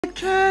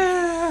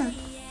cat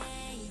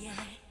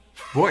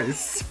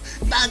voice.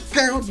 My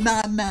girl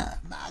Nana,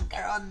 my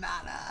girl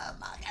Nana,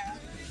 my girl.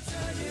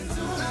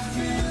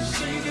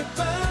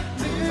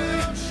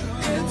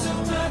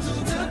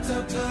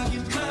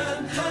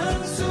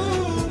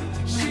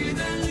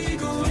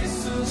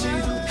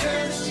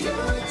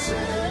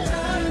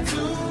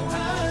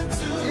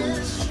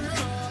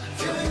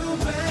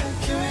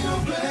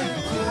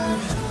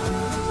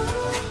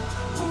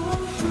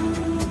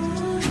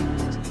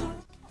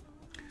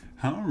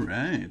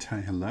 Alright, hi,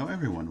 hello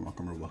everyone,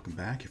 welcome or welcome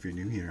back. If you're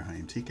new here, I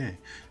am TK,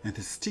 and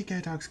this is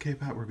TK Talks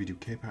K-Pop, where we do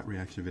K-Pop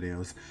reaction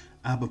videos,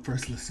 album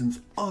first listens,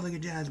 all the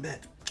good jazz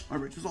bit,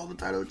 which was all the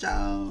title,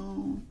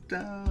 don't.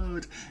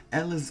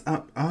 L is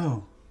up,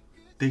 oh,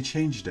 they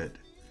changed it.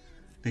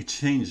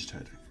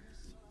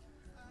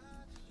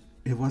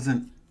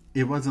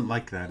 It wasn't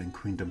like that in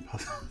Queendom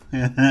Puzzle.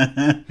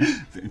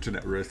 The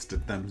internet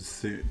roasted them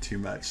too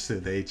much, so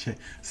they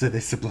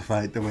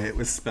simplified the way it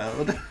was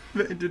spelled.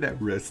 The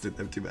internet roasted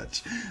them too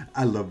much.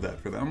 I love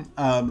that for them.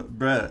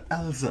 But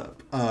L is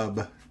up.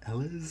 L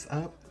is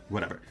up?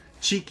 Whatever.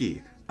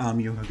 Cheeky.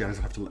 You guys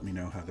have to let me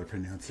know how they're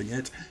pronouncing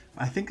it.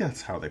 I think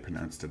that's how they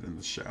pronounced it in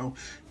the show.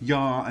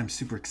 Y'all, I'm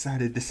super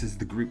excited. This is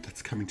the group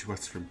that's coming to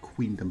us from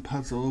Queendom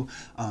Puzzle.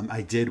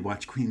 I did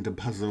watch Queendom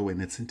Puzzle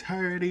in its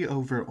entirety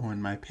over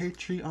on my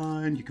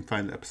Patreon. You can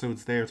find the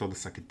episodes there. It's on the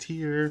second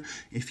tier,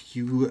 if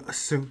you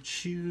so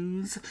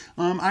choose.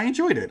 I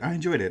enjoyed it.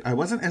 I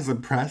wasn't as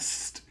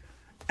impressed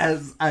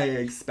as I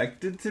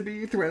expected to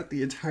be throughout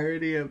the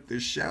entirety of the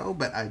show,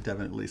 but I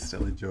definitely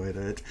still enjoyed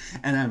it,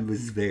 and I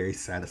was very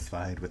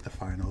satisfied with the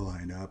final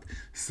lineup.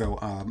 So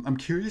I'm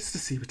curious to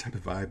see what type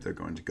of vibe they're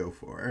going to go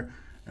for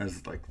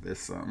as like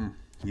this,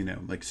 you know,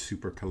 like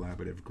super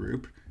collaborative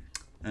group.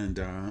 And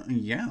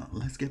yeah,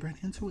 let's get right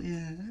into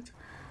it.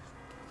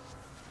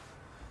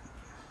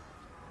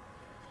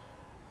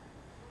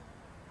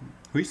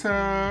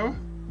 Huiso!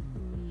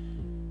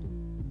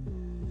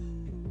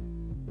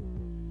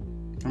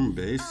 I'm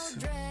bass.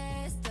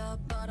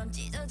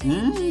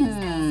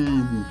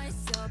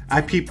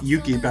 I peep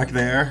Yuki back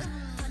there.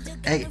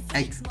 Hey.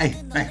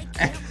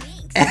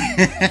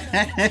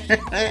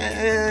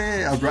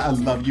 I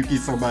love Yuki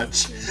so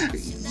much.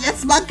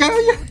 Yes, my girl.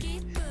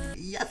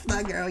 Yes,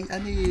 my girl,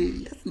 Yanni.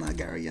 Yes, my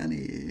girl,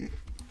 Yanni.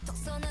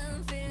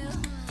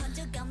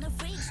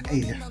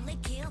 Hey.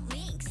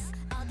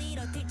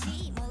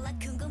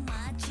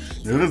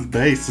 This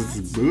bass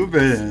is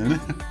moving.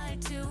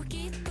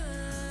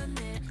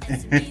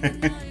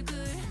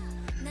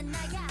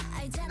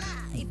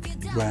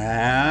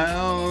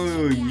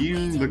 Wow,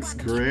 Yoon looks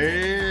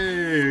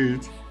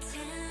great.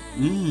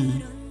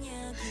 Ooh.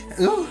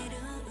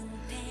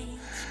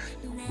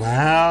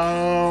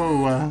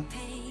 Wow.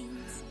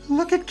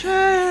 Look at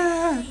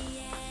Kat.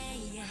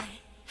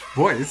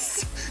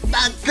 Voice.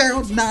 My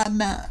girl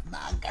Nana.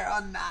 My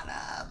girl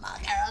Nana. My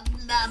girl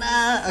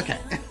Nana. Okay.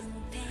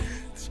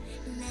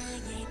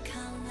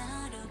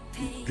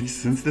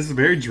 Since this is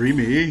very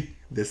dreamy,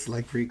 this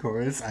like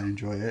pre-chorus, I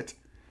enjoy it.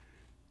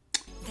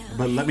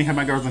 But let me have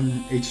my girls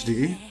in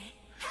HD.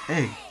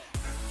 Hey.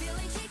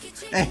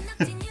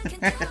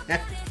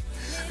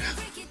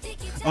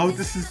 Oh,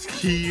 this is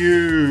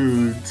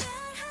cute.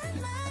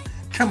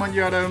 Come on,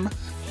 Yodam.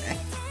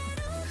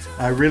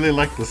 I really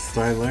like the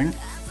styling.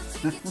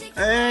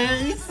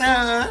 Hey,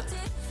 sir.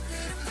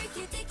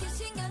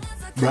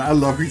 But I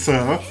love you,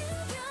 sir.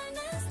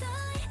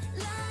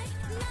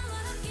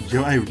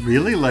 Yo, I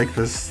really like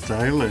the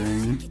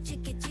styling.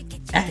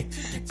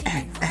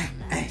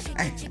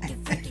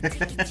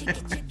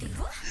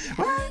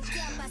 What?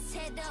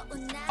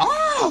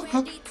 Oh!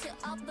 What?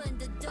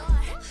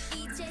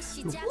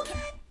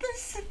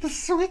 This is the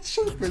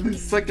switching for the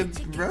second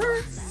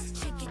verse.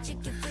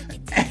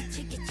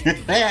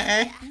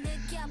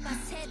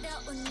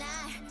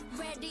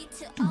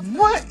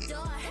 What?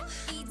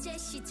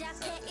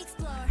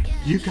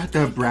 You got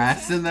the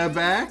brass in the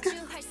back?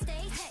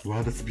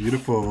 Wow, that's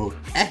beautiful.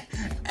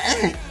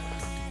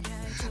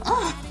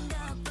 Oh.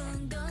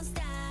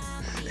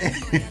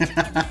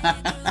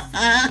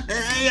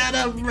 I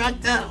got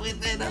rocked out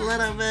with it a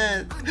little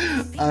bit.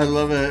 I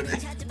love it.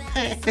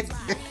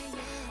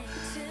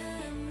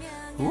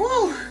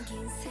 Woo!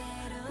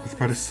 This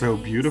part is so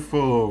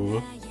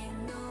beautiful.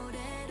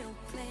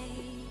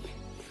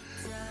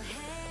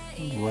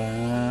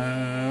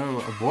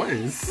 Wow, a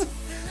voice.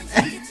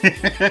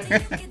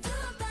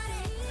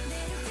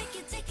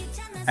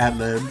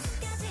 Ad-libs.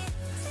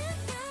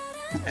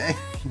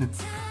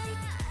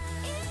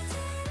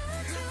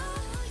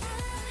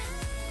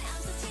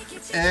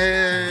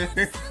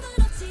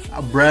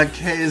 Brad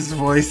K's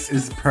voice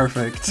is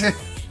perfect.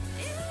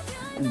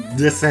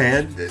 This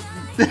hand.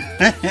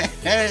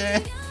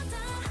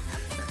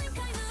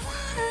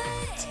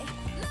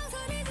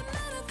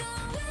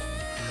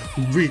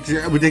 With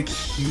the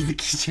key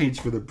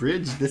change for the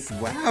bridge, this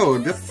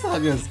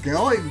song is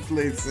going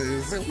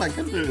places. Oh my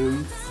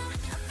goodness.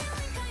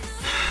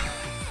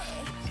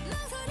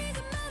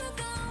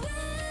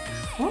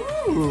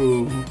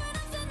 Ooh.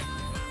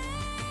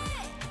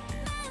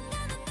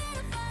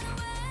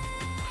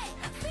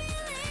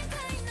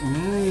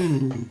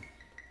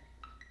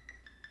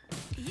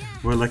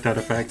 Well, like that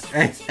effect.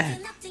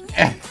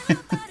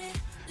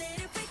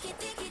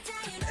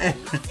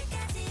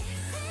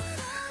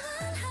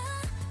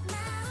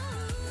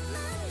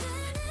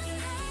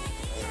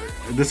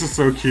 This is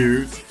so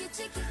cute.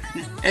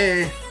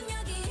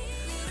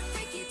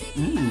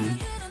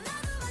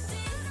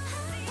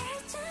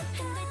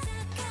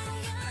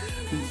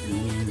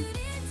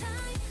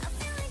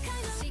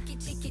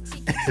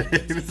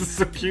 This is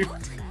so cute.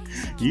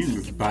 You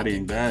was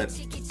bodying that.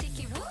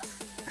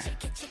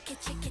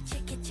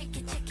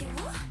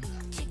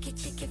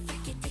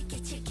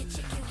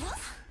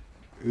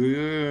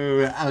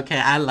 Ooh, okay,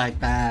 I like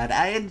that.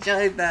 I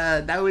enjoyed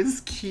that. That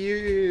was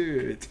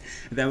cute.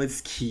 That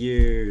was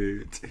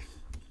cute.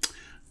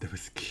 That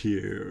was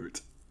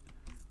cute.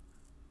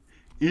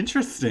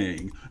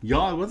 Interesting.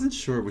 Y'all, I wasn't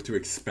sure what to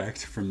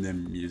expect from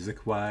them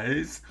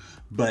music-wise,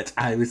 but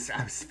I was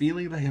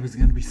feeling like it was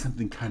gonna be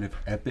something kind of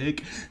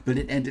epic, but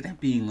it ended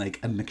up being like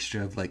a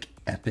mixture of like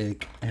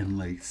epic and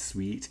like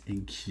sweet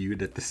and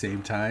cute at the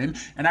same time.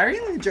 And I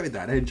really enjoyed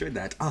that. I enjoyed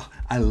that. Oh,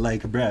 I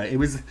like, bruh. It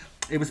was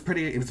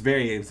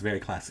very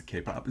classic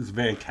K-pop. It was a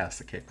very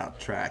classic K-pop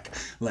track.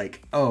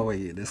 Like, oh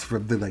wait, it's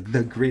from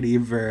the gritty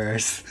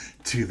verse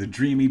to the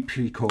dreamy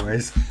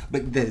pre-chorus,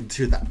 but then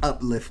to the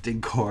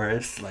uplifting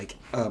chorus. Like,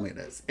 oh my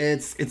goodness.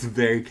 It's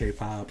very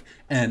K-pop,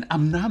 and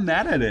I'm not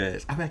mad at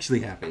it. I'm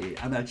actually happy.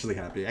 I'm actually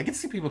happy. I can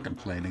see people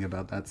complaining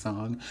about that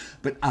song,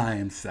 but I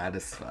am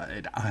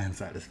satisfied. I am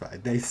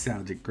satisfied. They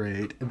sounded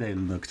great. They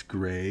looked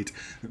great.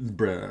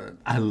 Bruh,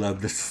 I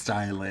love the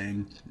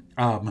styling.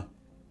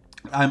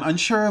 I'm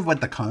unsure of what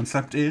the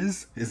concept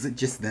is. Is it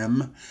just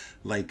them?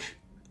 Like,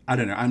 I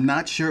don't know. I'm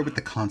not sure what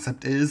the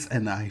concept is,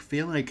 and I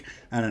feel like,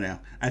 I don't know.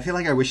 I feel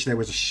like I wish there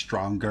was a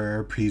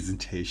stronger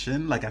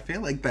presentation. Like, I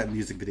feel like that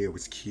music video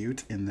was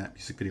cute, and that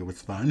music video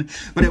was fun,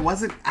 but it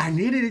wasn't, I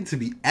needed it to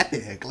be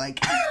epic. Like,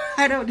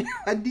 I don't know.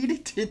 I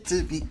needed it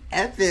to be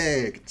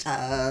epic,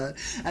 child.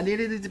 I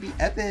needed it to be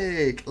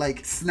epic.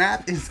 Like,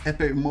 Snap is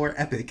epic, more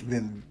epic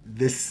than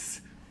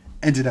this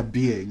ended up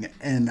being,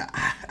 and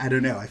I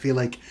don't know. I feel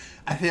like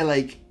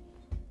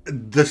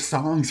the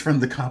songs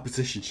from the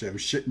composition show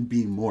shouldn't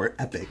be more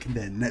epic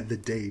than the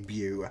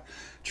debut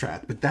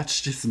track, but that's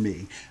just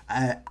me.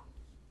 I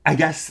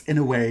guess in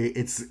a way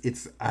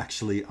it's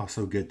actually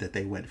also good that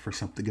they went for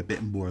something a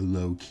bit more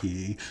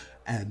low-key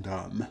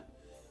and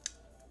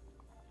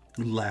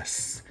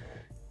less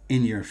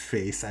in your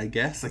face, I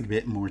guess, like a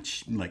bit more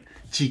like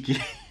cheeky.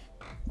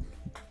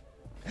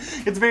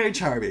 It's very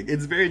charming.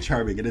 It's very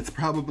charming, and it's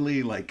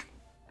probably like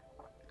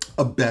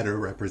a better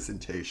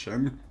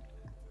representation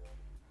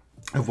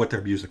of what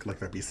their music, like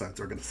their B-sides,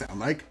 are gonna sound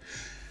like.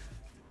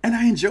 And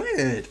I enjoy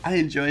it. I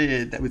enjoy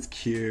it. That was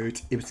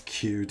cute. It was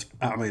cute.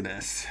 Oh my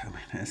goodness. Oh my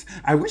goodness.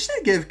 I wish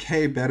they gave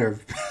Kay better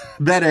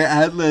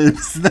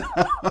ad-libs though.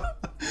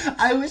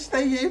 I wish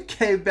they gave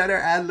Kay better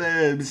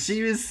ad-libs.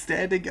 She was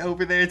standing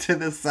over there to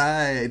the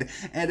side,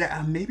 and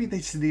maybe they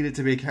just needed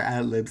to make her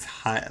ad-libs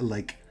high,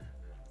 like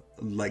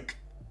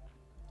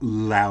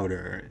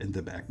louder in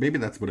the back. Maybe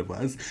that's what it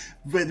was.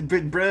 But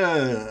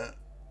bruh,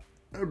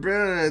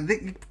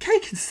 Kay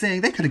can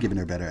sing. They could have given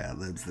her better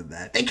ad-libs than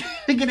that. They could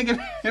have given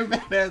her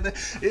better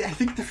ad-libs. I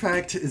think the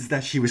fact is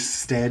that she was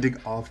standing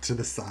off to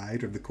the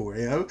side of the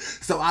choreo.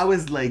 So I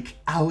was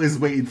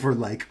waiting for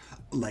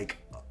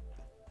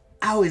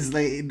I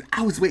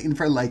was waiting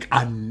for like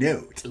a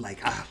note, like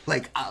a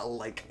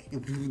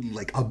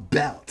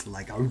belt,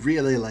 like a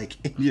really like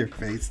in your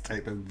face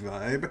type of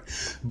vibe.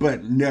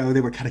 But no,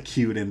 they were kind of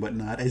cute and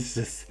whatnot. It's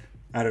just,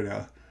 I don't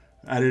know.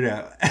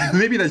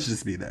 Maybe that's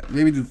just me though.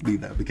 Maybe just me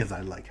though, because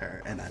I like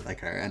her and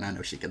I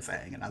know she can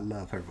sing and I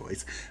love her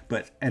voice.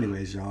 But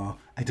anyways, y'all,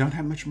 I don't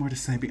have much more to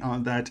say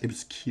beyond that. It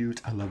was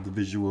cute. I love the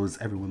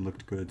visuals. Everyone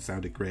looked good,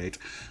 sounded great.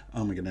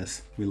 Oh my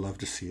goodness, we love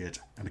to see it.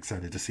 I'm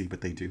excited to see what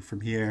they do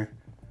from here.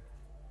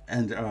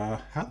 And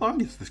how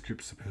long is this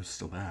group supposed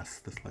to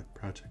last? This like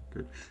project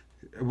group,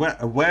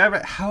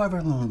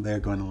 however long they're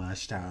going to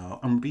last out,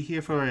 I'm gonna be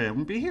here for it. I'm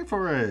gonna be here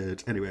for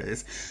it.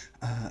 Anyways,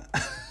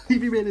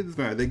 if you made it this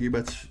far, thank you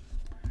much.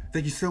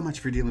 Thank you so much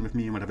for dealing with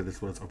me and whatever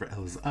this was over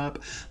L is up.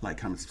 Like,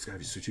 comment, subscribe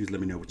if you so choose. Let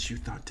me know what you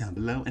thought down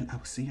below, and I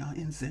will see y'all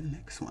in the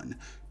next one.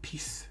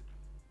 Peace.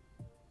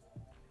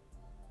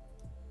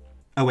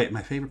 Oh wait,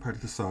 my favorite part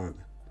of the song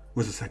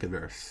was the second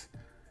verse.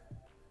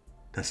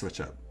 That switch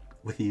up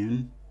with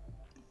Yoon.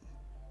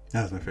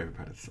 That was my favorite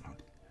part of the song.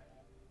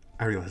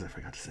 I realized I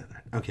forgot to say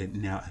that. Okay,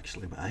 now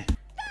actually, bye.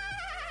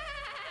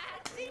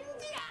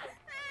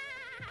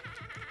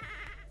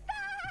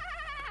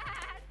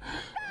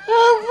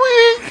 I'm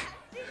weak!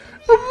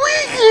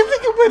 I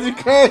think I'm about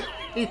to cry.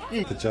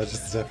 The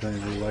judges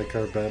definitely like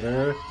her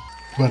better,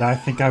 but I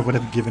think I would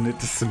have given it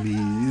to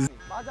Samiz.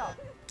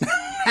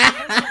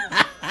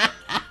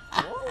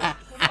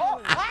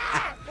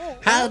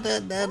 How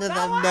did none of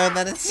them know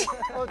that it's...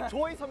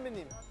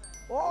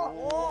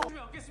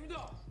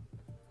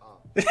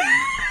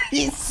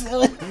 He's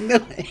so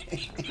annoying.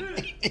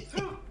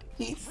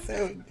 He's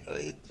so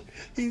annoying.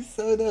 He's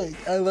so annoying.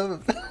 I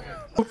love him.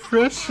 So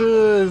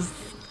precious.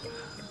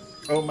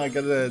 Oh my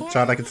god,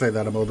 child, I can say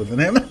that I'm older than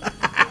him.